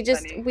holes. Like we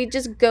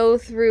just go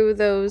through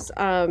those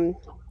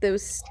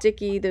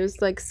sticky,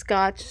 those like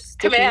Scotch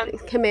sticky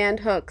command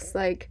hooks.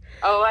 Like,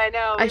 oh, I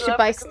know. I should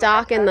buy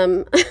stock in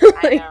them.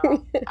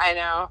 I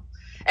know.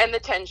 And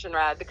the tension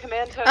rod, the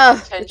command hooks. Oh,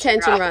 the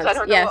tension rods. I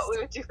don't know what we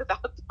would do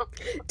without them.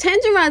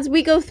 Tension rods.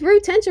 We go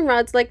through tension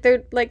rods like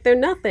they're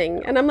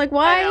nothing, and I'm like,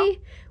 why?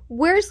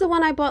 Where's the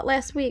one I bought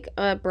last week?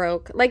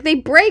 Broke. Like, they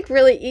break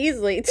really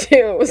easily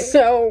too.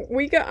 So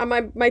we got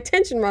my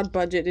tension rod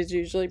budget is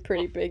usually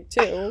pretty big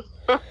too.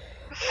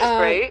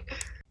 Right.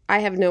 I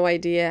have no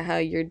idea how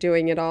you're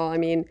doing it all. I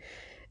mean,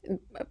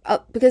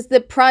 because the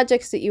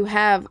projects that you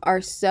have are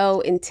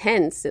so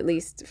intense, at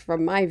least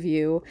from my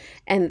view.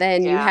 And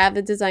then you have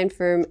the design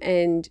firm,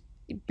 and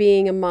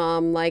being a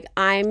mom, like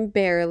I'm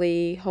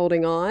barely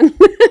holding on.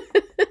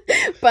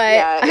 But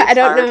Yeah, I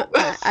don't hard.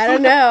 know. I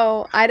don't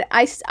know.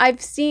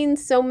 I've seen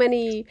so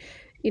many,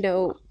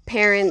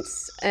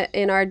 parents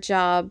in our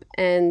job,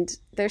 and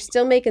they're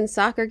still making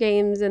soccer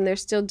games, and they're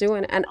still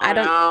doing, and I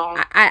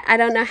know. I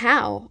don't know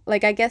how.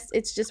 Like, I guess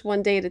it's just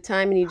one day at a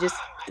time, and you just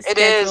It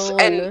is,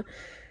 schedule and and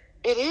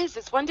it is.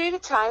 It's one day at a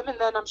time, and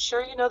then I'm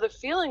sure you know the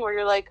feeling where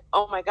you're like,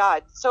 oh my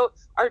God. So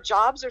our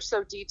jobs are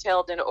so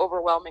detailed and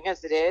overwhelming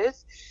as it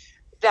is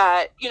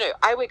that,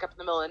 I wake up in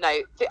the middle of the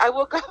night. I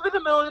woke up in the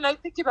middle of the night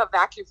thinking about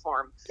vacuum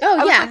form. oh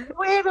I was yeah, like,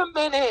 wait a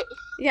minute.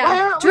 yeah, Why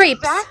aren't we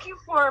drapes, vacuum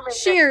forming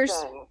this shears,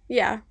 thing?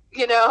 yeah,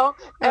 Oh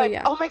oh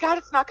yeah, oh my God,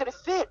 it's not going to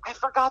fit. I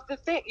forgot the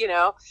thing,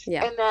 yeah.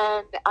 and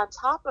then on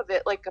top of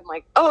it, like, I'm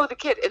like, oh, the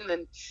kid. And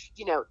then,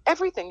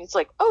 everything is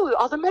like, oh,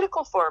 all the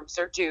medical forms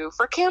are due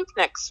for camp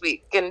next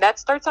week. And that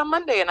starts on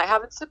Monday and I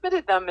haven't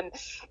submitted them. And,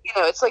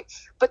 it's like,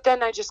 but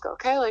then I just go,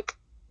 okay, like,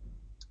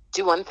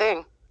 do one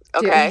thing.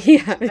 Okay.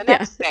 Yeah, The yeah.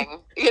 next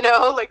thing,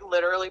 like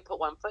literally put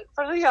one foot in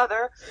front of the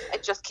other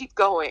and just keep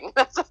going.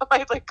 That's how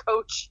my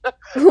coach,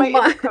 my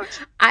inner coach.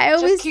 I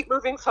always just keep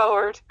moving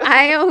forward.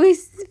 I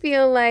always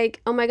feel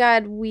like, oh my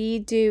God,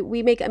 we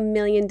make a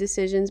million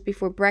decisions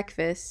before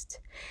breakfast.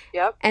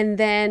 Yep. And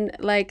then,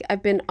 like,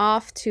 I've been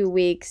off 2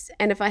 weeks,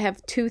 and if I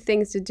have 2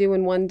 things to do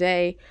in one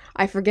day,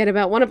 I forget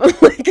about one of them.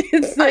 Like,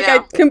 it's like I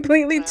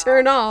completely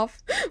turn off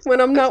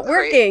when I'm not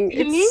working.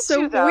 It's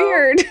so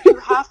weird.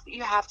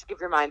 You have to give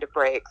your mind a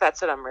break.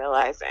 That's what I'm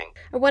realizing.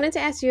 I wanted to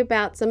ask you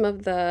about some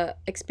of the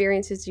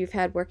experiences you've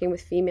had working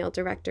with female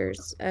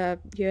directors.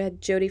 You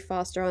had Jodie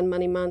Foster on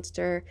Money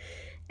Monster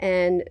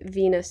and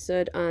Veena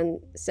Sud on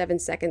 7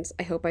 Seconds.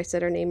 I hope I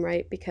said her name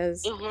right,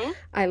 because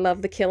I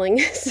love The Killing.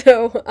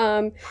 So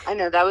I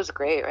know, that was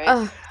great, right?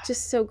 Oh,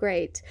 just so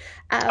great.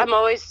 I'm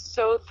always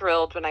so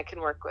thrilled when I can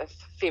work with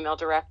female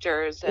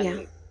directors,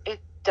 and it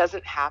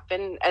doesn't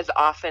happen as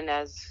often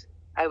as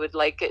I would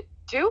like it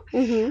to.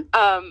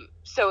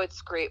 So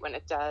it's great when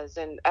it does.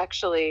 And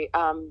actually,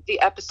 the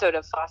episode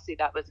of Fosse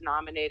that was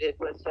nominated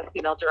was a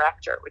female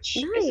director, which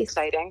is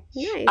exciting.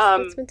 Nice.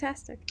 That's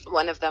fantastic.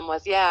 One of them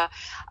was, yeah.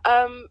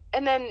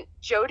 And then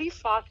Jodie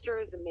Foster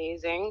is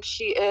amazing.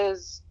 She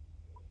is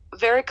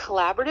very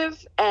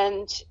collaborative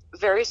and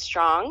very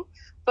strong,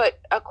 but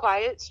a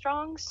quiet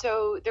strong.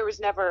 So there was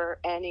never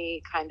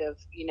any kind of,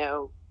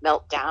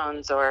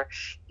 meltdowns or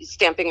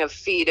stamping of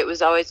feet. It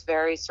was always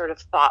very sort of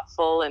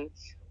thoughtful and,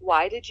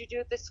 why did you do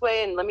it this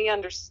way? And let me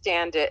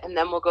understand it. And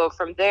then we'll go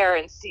from there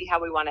and see how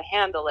we want to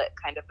handle it.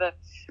 Kind of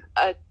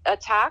a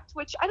tact,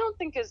 which I don't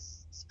think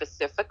is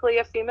specifically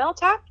a female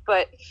tact,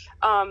 but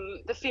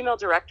the female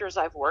directors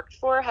I've worked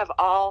for have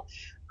all,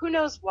 who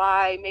knows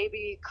why,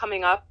 maybe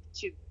coming up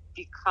to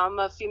become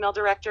a female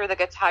director that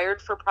gets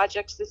hired for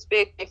projects this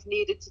big, they've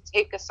needed to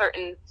take a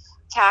certain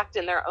tact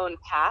in their own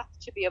path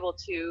to be able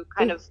to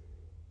kind of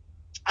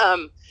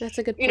that's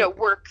a good point.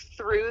 Work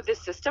through the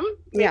system.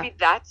 Maybe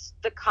that's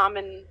the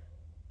common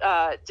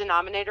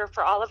denominator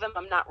for all of them.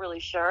 I'm not really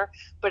sure,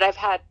 but I've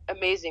had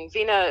amazing.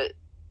 Veena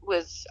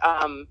was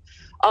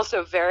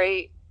also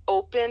very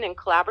open and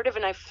collaborative,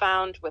 and I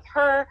found with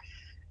her,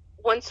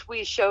 once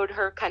we showed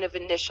her kind of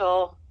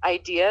initial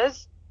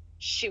ideas,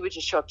 she would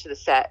just show up to the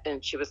set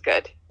and she was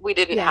good. We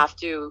didn't have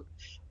to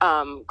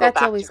go that's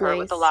back always to her nice.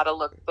 with a lot of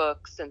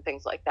lookbooks and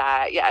things like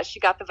that. Yeah, she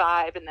got the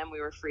vibe, and then we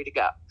were free to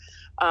go.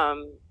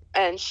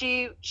 And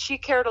she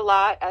cared a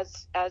lot,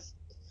 as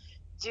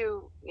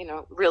do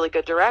really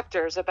good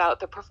directors, about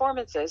the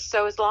performances.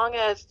 So as long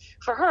as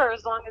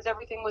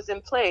everything was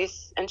in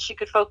place and she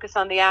could focus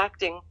on the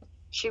acting,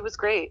 she was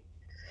great.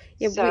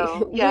 Yeah,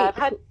 so I've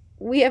had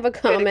we have a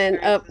comment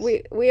of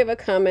we have a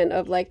comment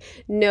of like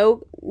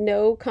no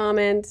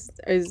comments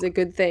is a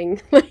good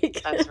thing.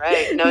 Like, that's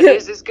right. No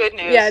news is good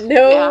news. Yeah,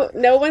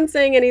 no one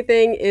saying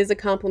anything is a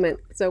compliment.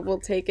 So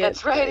we'll take it.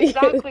 That's right,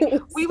 exactly.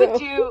 We would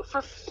do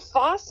for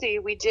Fosse,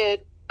 we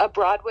did a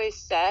Broadway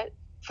set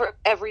for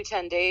every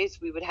 10 days.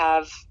 We would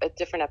have a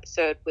different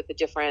episode with a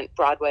different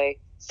Broadway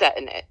set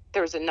in it.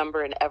 There was a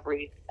number in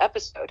every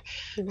episode.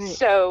 Right.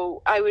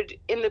 So I would,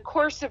 in the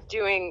course of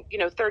doing,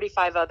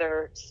 35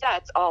 other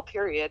sets, all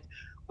period,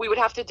 we would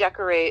have to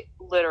decorate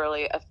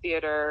literally a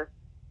theater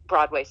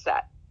Broadway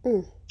set.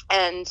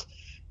 And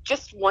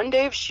just one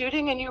day of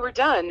shooting and you were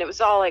done. It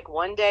was all like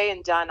one day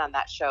and done on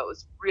that show. It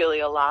was really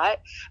a lot.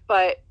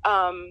 But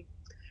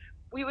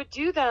we would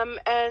do them,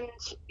 and,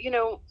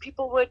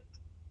 people would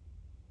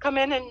come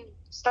in and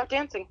start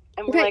dancing.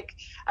 And we're like,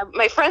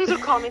 my friends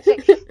would call me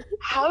and say,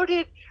 how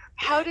did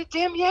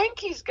Damn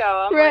Yankees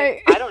go? I'm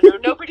like, I don't know.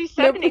 Nobody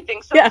said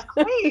anything, so it's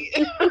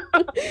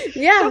great.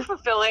 So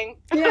fulfilling.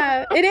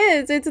 Yeah, it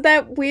is. It's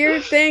that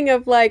weird thing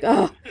of like,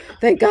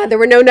 thank God there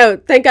were no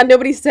notes. Thank God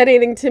nobody said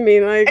anything to me.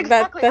 Like,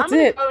 exactly. that's I'm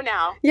it. Go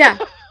now. Yeah.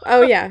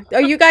 Oh, yeah.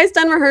 Are you guys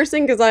done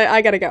rehearsing? Because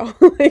I got to go.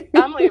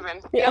 I'm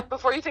leaving. Yeah. Yep,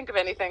 before you think of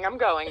anything, I'm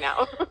going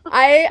now.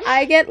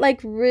 I get like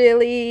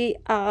really,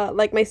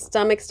 like my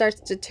stomach starts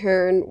to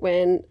turn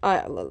when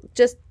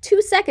just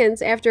 2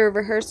 seconds after a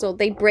rehearsal,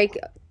 they break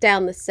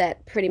down the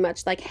set pretty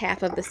much, like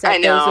half of the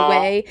set goes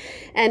away,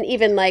 and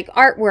even like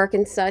artwork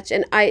and such,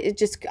 and I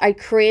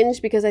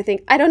cringe because I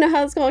think I don't know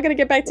how it's all gonna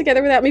get back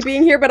together without me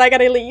being here, but I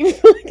gotta leave.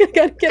 I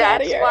gotta get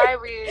out of here. That's why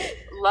we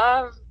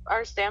love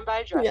our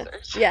standby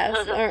dressers.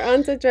 Yes, our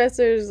on-set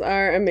dressers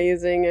are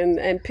amazing,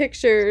 and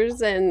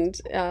pictures and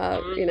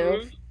you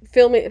know,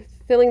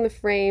 filling the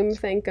frame,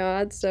 thank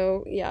God.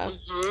 So yeah.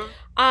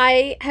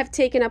 I have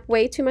taken up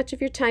way too much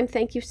of your time.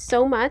 Thank you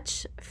so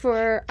much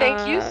for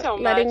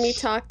letting me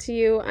talk to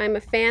you. I'm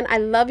a fan. I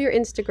love your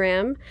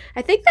Instagram.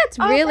 I think that's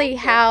really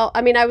how,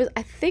 I mean, I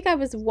think I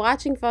was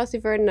watching Fosse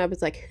Verdon and I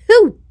was like,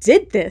 who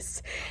did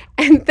this?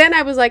 And then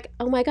I was like,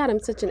 oh my God,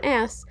 I'm such an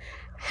ass.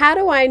 How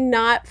do I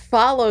not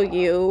follow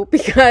you?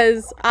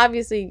 Because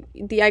obviously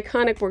the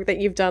iconic work that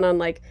you've done on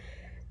like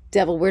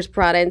Devil Wears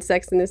Prada and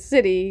Sex and the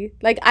City,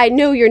 like I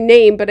know your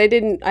name, but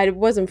I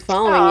wasn't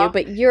following you,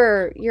 but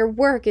your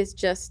work is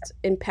just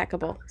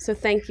impeccable. So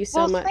thank you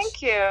so much.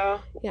 Thank you.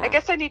 Yeah. I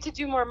guess I need to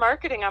do more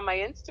marketing on my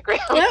Instagram.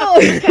 No.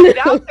 Get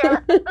it out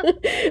there.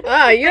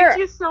 Thank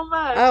you so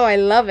much. Oh, I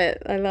love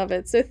it. I love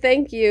it. So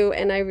thank you,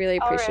 and I really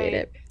appreciate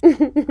it.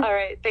 All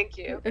right. Thank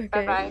you. Okay.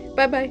 Bye-bye.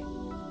 Bye-bye.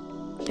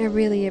 I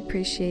really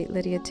appreciate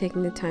Lydia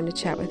taking the time to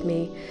chat with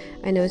me.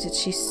 I know that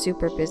she's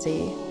super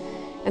busy,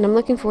 and I'm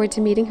looking forward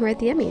to meeting her at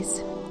the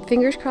Emmys.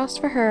 Fingers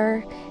crossed for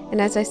her, and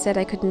as I said,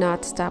 I could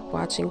not stop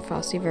watching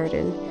Fosse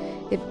Verdon.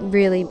 It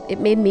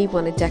made me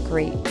want to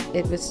decorate.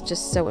 It was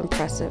just so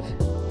impressive.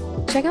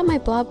 Check out my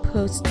blog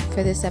post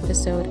for this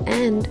episode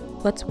and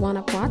what's one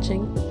up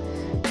watching.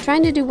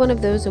 Trying to do one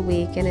of those a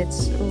week, and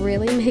it's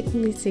really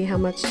making me see how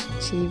much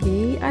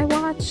TV I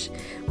watch,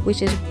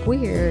 which is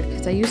weird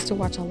because I used to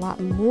watch a lot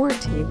more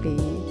TV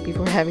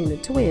before having the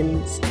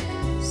twins,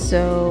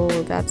 so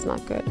that's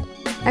not good.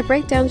 I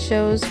break down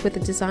shows with a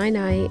design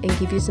eye and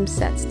give you some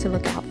sets to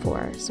look out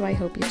for, so I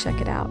hope you check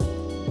it out.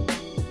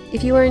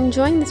 If you are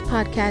enjoying this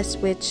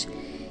podcast, which,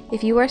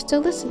 if you are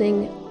still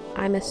listening,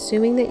 I'm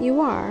assuming that you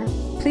are,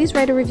 please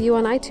write a review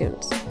on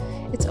iTunes.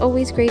 It's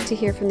always great to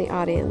hear from the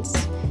audience,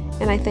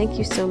 and I thank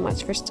you so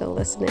much for still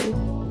listening.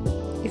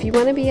 If you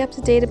want to be up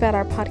to date about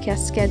our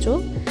podcast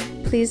schedule,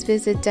 please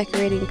visit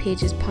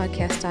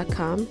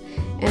decoratingpagespodcast.com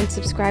and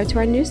subscribe to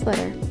our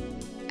newsletter.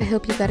 I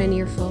hope you got an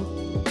earful.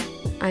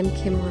 I'm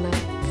Kim Wanna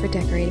for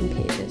Decorating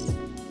Pages.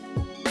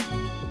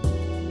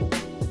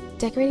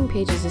 Decorating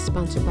Pages is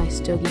sponsored by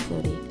Stogie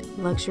Floaty,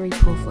 luxury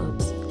pool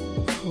floats.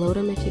 Float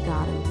 'em if you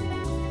got 'em.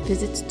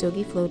 Visit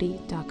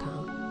stogiefloaty.com.